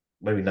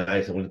very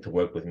nice and willing to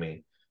work with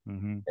me.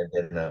 Mm-hmm. And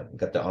then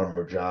got the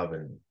armor job,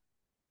 and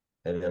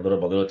then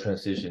little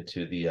transition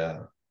to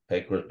the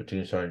headquarters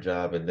platoon sergeant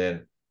job, and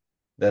then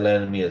that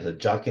landed me as a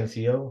jock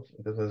NCO,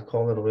 that's what it's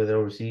called over there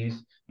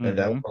overseas, and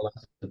that was Mm-hmm. my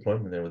last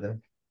deployment there with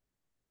them.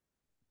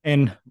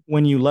 And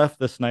when you left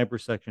the sniper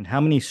section, how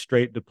many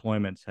straight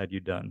deployments had you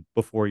done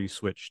before you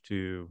switched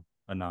to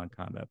a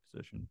non-combat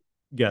position?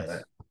 And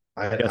Guess.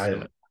 I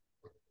Guesstimate.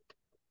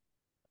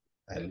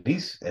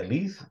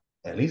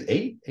 at least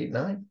eight,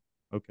 nine.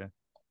 Okay.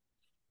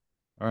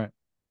 All right.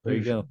 There you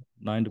Pretty sure. go.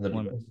 Nine In the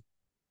deployments.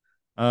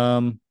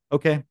 beginning.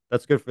 Okay,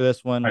 that's good for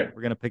this All one. right.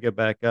 We're gonna pick it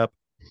back up.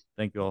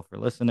 Thank you all for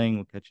listening.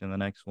 We'll catch you in the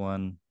next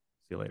one.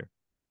 See you later.